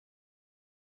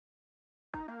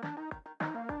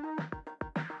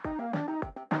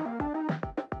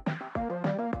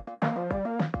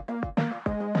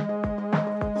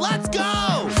Let's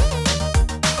go!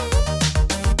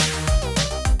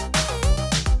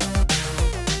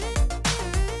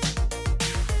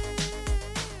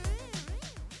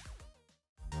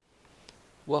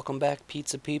 Welcome back,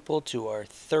 pizza people, to our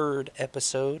third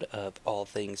episode of All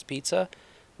Things Pizza,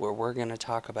 where we're going to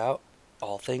talk about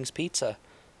all things pizza.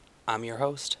 I'm your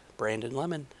host, Brandon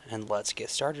Lemon, and let's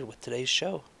get started with today's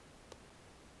show.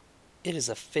 It is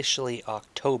officially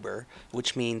October,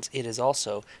 which means it is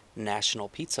also National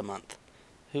Pizza Month.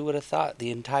 Who would have thought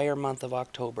the entire month of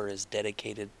October is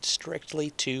dedicated strictly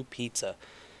to pizza?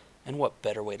 And what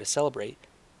better way to celebrate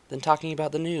than talking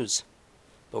about the news?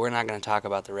 But we're not going to talk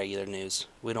about the regular news.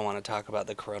 We don't want to talk about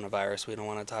the coronavirus. We don't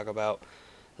want to talk about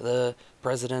the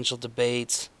presidential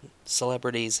debates,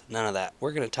 celebrities, none of that.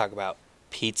 We're going to talk about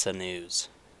pizza news.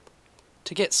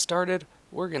 To get started,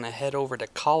 we're going to head over to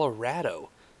Colorado,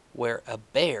 where a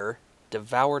bear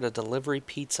devoured a delivery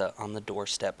pizza on the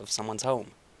doorstep of someone's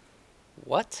home.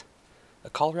 What? A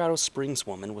Colorado Springs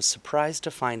woman was surprised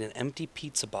to find an empty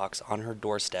pizza box on her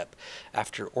doorstep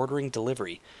after ordering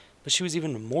delivery, but she was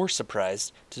even more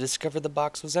surprised to discover the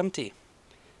box was empty.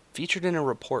 Featured in a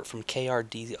report from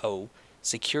KRDO,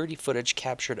 security footage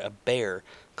captured a bear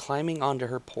climbing onto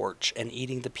her porch and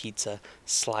eating the pizza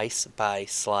slice by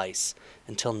slice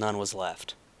until none was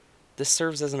left. This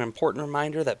serves as an important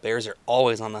reminder that bears are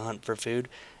always on the hunt for food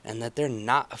and that they're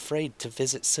not afraid to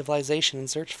visit civilization and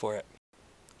search for it.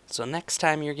 So next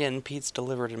time you're getting pizza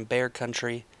delivered in bear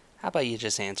country, how about you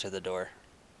just answer the door?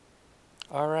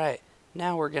 Alright.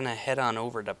 Now we're going to head on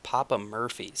over to Papa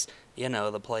Murphy's. You know,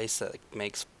 the place that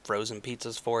makes frozen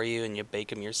pizzas for you and you bake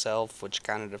them yourself, which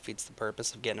kind of defeats the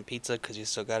purpose of getting a pizza because you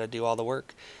still got to do all the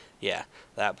work. Yeah,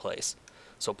 that place.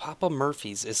 So Papa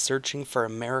Murphy's is searching for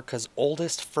America's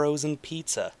oldest frozen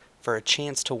pizza for a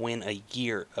chance to win a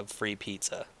year of free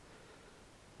pizza.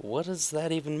 What does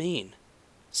that even mean?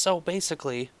 So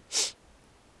basically,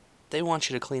 they want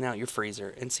you to clean out your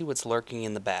freezer and see what's lurking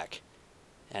in the back.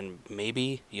 And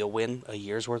maybe you'll win a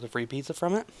year's worth of free pizza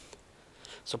from it?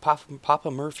 So Papa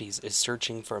Murphy's is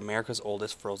searching for America's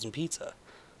oldest frozen pizza.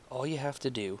 All you have to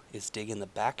do is dig in the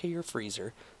back of your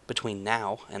freezer between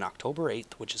now and October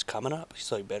 8th, which is coming up,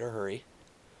 so you better hurry.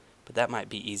 But that might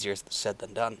be easier said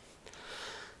than done.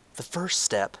 The first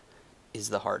step is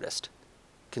the hardest.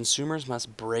 Consumers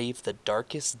must brave the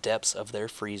darkest depths of their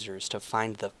freezers to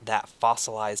find that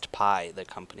fossilized pie, the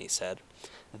company said.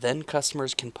 Then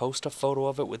customers can post a photo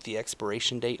of it with the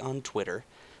expiration date on Twitter,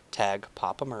 tag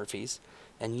Papa Murphy's,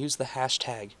 and use the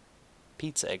hashtag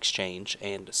Pizza Exchange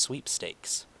and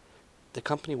Sweepstakes. The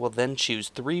company will then choose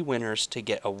 3 winners to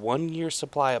get a 1-year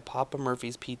supply of Papa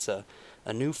Murphy's pizza,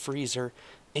 a new freezer,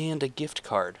 and a gift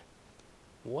card.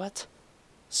 What?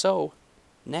 So,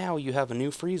 now you have a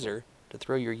new freezer to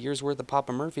throw your year's worth of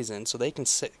Papa Murphy's in so they can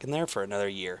sit in there for another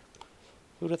year.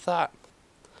 Who'd have thought?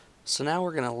 So now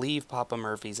we're going to leave Papa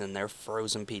Murphy's and their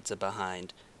frozen pizza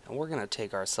behind, and we're going to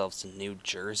take ourselves to New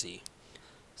Jersey.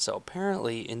 So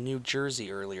apparently in New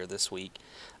Jersey earlier this week,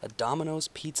 a Domino's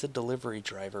pizza delivery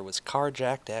driver was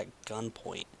carjacked at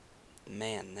gunpoint.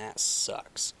 Man, that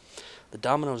sucks. The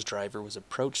Domino's driver was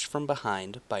approached from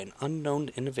behind by an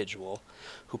unknown individual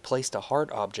who placed a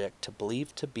hard object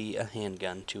believed to be a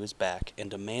handgun to his back and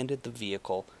demanded the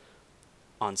vehicle.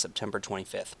 On September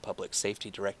 25th, Public Safety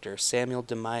Director Samuel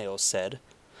DeMaio said,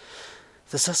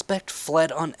 "The suspect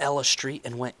fled on Ella Street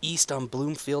and went east on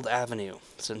Bloomfield Avenue.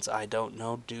 Since I don't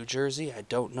know New Jersey, I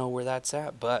don't know where that's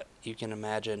at, but you can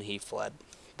imagine he fled."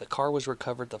 The car was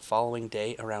recovered the following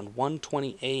day around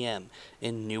 1:20 a.m.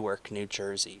 in Newark, New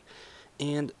Jersey,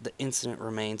 and the incident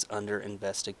remains under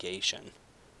investigation.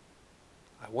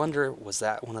 I wonder, was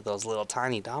that one of those little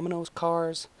tiny Domino's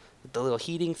cars with the little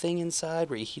heating thing inside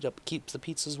where you keeps the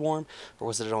pizzas warm, or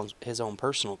was it his own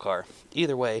personal car?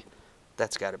 Either way,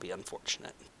 that's got to be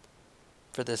unfortunate.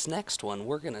 For this next one,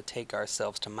 we're going to take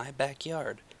ourselves to my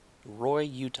backyard, Roy,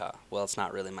 Utah. Well, it's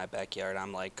not really my backyard.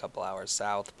 I'm like a couple hours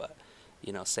south, but,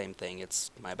 same thing.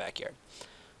 It's my backyard.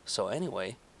 So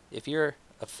anyway, if you're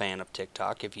a fan of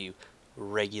TikTok, if you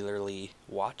regularly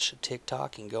watch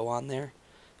TikTok and go on there,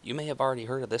 you may have already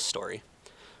heard of this story.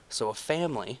 So a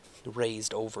family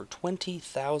raised over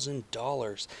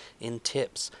 $20,000 in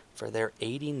tips for their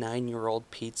 89-year-old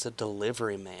pizza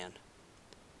delivery man.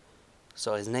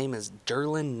 So his name is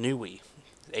Derlin Newey,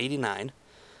 89,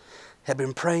 had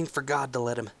been praying for God to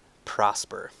let him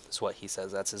prosper, is what he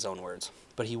says. That's his own words.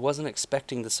 But he wasn't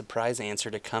expecting the surprise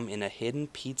answer to come in a hidden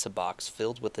pizza box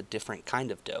filled with a different kind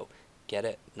of dough. Get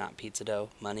it? Not pizza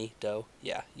dough, money dough?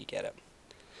 Yeah, you get it.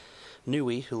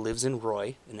 Newey, who lives in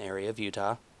Roy, an area of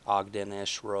Utah,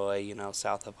 Ogden-ish, Roy,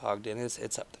 south of Ogden,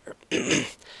 it's up there.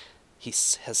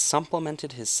 Has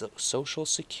supplemented his Social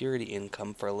Security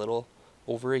income for a little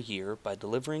over a year by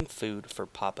delivering food for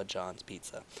Papa John's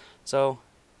Pizza. So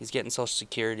he's getting Social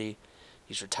Security,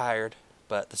 he's retired,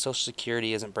 but the Social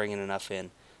Security isn't bringing enough in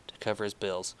to cover his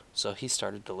bills, so he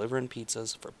started delivering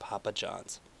pizzas for Papa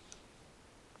John's.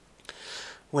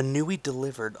 When Nui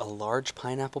delivered a large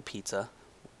pineapple pizza,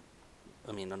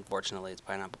 unfortunately it's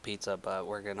pineapple pizza, but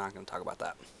we're not going to talk about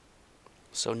that.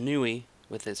 So Nui,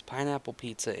 with his pineapple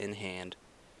pizza in hand,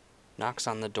 knocks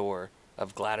on the door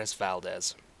of Gladys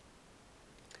Valdez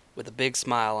with a big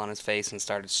smile on his face and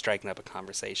started striking up a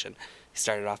conversation. He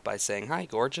started off by saying, "Hi,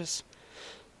 gorgeous."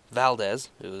 Valdez,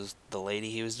 who was the lady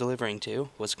he was delivering to,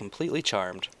 was completely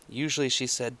charmed. Usually she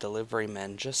said delivery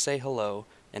men just say hello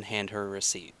and hand her a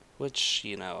receipt, which,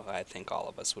 I think all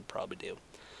of us would probably do.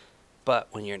 But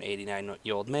when you're an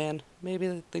 89-year-old man,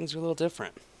 maybe things are a little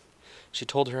different. She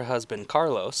told her husband,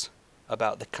 Carlos,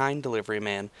 about the kind delivery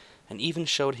man and even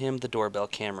showed him the doorbell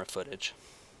camera footage.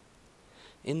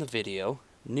 In the video,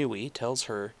 Nui tells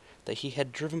her that he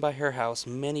had driven by her house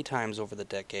many times over the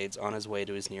decades on his way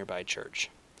to his nearby church.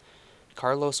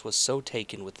 Carlos was so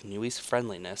taken with Nui's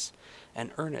friendliness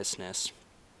and earnestness,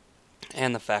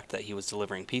 and the fact that he was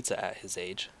delivering pizza at his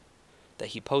age, that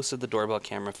he posted the doorbell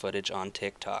camera footage on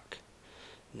TikTok.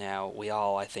 Now, we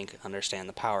all, I think, understand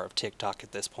the power of TikTok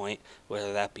at this point,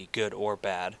 whether that be good or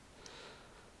bad.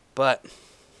 But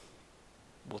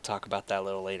we'll talk about that a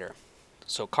little later.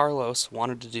 So Carlos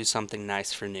wanted to do something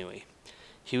nice for Nui.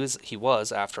 He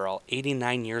was, after all,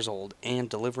 89 years old and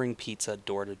delivering pizza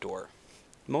door to door.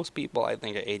 Most people, I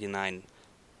think, at 89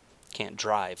 can't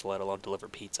drive, let alone deliver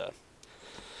pizza.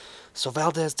 So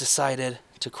Valdez decided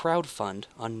to crowdfund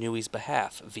on Nui's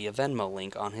behalf via Venmo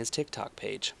link on his TikTok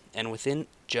page. And within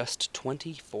just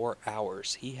 24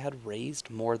 hours, he had raised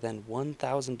more than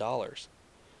 $1,000.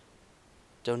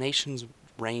 Donations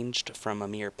ranged from a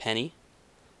mere penny,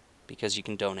 because you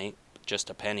can donate just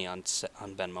a penny on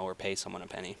Venmo or pay someone a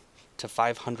penny, to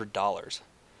 $500.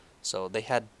 So they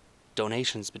had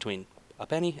donations between a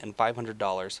penny and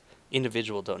 $500,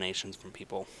 individual donations from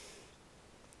people.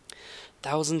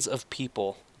 Thousands of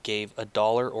people gave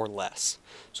 $1 or less.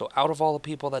 So out of all the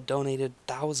people that donated,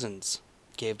 thousands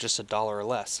gave just $1 or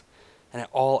less. And it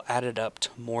all added up to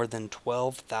more than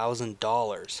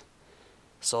 $12,000.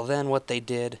 So then what they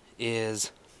did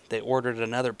is they ordered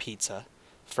another pizza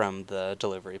from the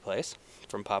delivery place,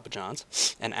 from Papa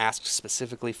John's, and asked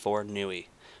specifically for Nui.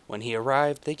 When he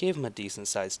arrived, they gave him a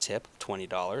decent-sized tip of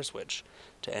 $20, which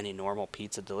to any normal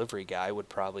pizza delivery guy would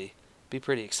probably be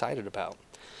pretty excited about.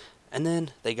 And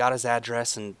then they got his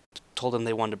address and told him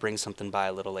they wanted to bring something by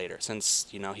a little later, since,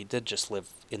 he did just live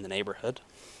in the neighborhood.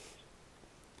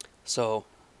 So,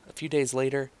 a few days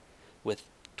later, with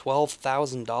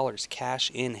 $12,000 cash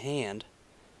in hand,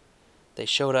 they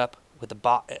showed up with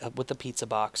the pizza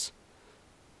box.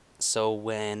 So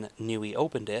when Nui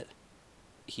opened it,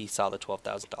 he saw the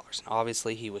 $12,000. And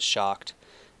obviously he was shocked,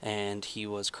 and he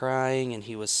was crying, and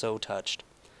he was so touched.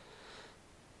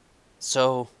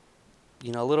 So,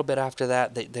 a little bit after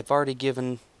that, they've already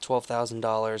given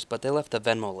 $12,000, but they left the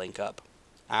Venmo link up.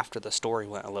 After the story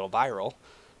went a little viral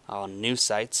on news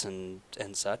sites and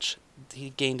such,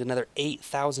 he gained another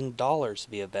 $8,000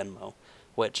 via Venmo,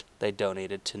 which they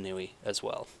donated to Nui as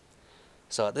well.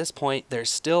 So at this point, there's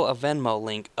still a Venmo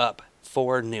link up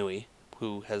for Nui,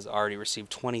 who has already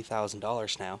received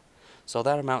 $20,000 now. So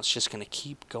that amount's just going to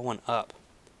keep going up.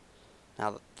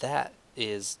 Now that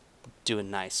is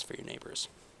doing nice for your neighbors.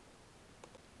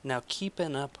 Now,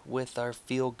 keeping up with our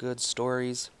feel-good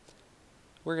stories,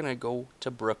 we're going to go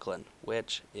to Brooklyn,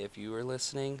 which, if you were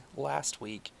listening last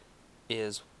week,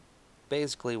 is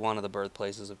basically one of the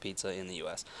birthplaces of pizza in the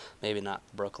U.S. Maybe not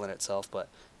Brooklyn itself, but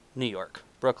New York.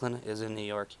 Brooklyn is in New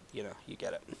York, you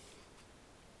get it.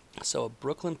 So a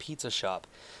Brooklyn pizza shop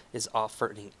is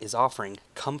offering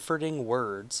comforting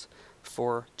words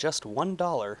for just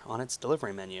 $1 on its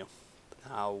delivery menu.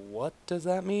 Now, what does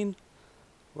that mean?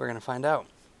 We're going to find out.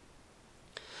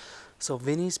 So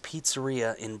Vinny's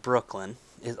Pizzeria in Brooklyn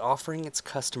is offering its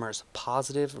customers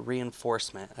positive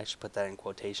reinforcement, I should put that in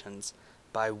quotations,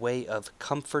 by way of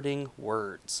comforting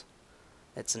words.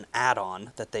 It's an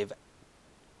add-on that they've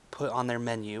put on their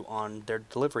menu on their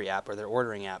delivery app or their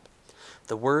ordering app.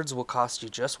 The words will cost you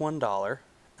just $1,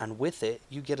 and with it,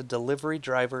 you get a delivery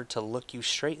driver to look you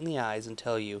straight in the eyes and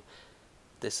tell you,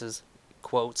 this is,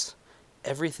 quotes,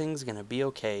 everything's going to be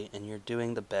okay and you're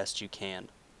doing the best you can,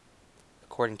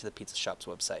 according to the pizza shop's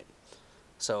website.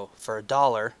 So for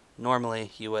 $1,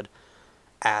 normally you would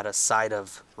add a side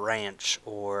of ranch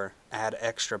or add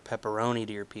extra pepperoni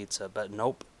to your pizza, but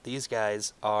nope, these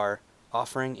guys are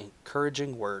offering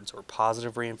encouraging words or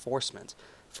positive reinforcement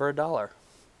for $1.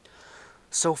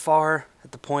 So far,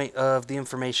 at the point of the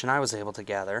information I was able to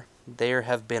gather, there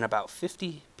have been about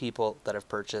 50 people that have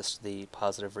purchased the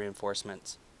positive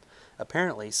reinforcements.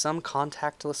 Apparently, some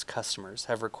contactless customers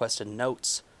have requested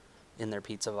notes in their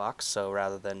pizza box, so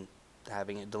rather than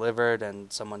having it delivered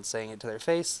and someone saying it to their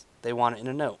face, they want it in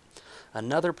a note.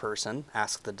 Another person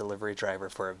asked the delivery driver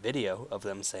for a video of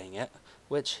them saying it,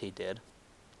 which he did.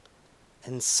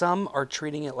 And some are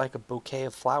treating it like a bouquet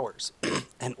of flowers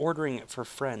and ordering it for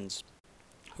friends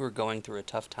who are going through a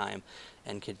tough time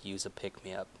and could use a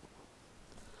pick-me-up.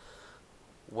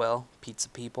 Well, pizza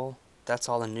people, that's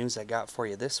all the news I got for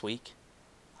you this week.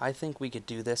 I think we could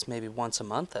do this maybe once a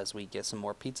month as we get some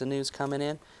more pizza news coming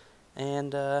in,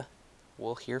 and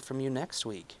we'll hear from you next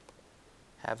week.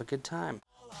 Have a good time.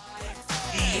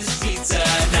 Cheese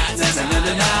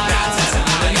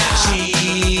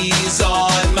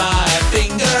on my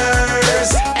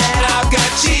fingers, and I've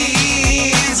got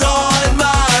cheese on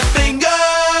my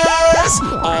fingers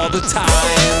all the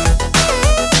time.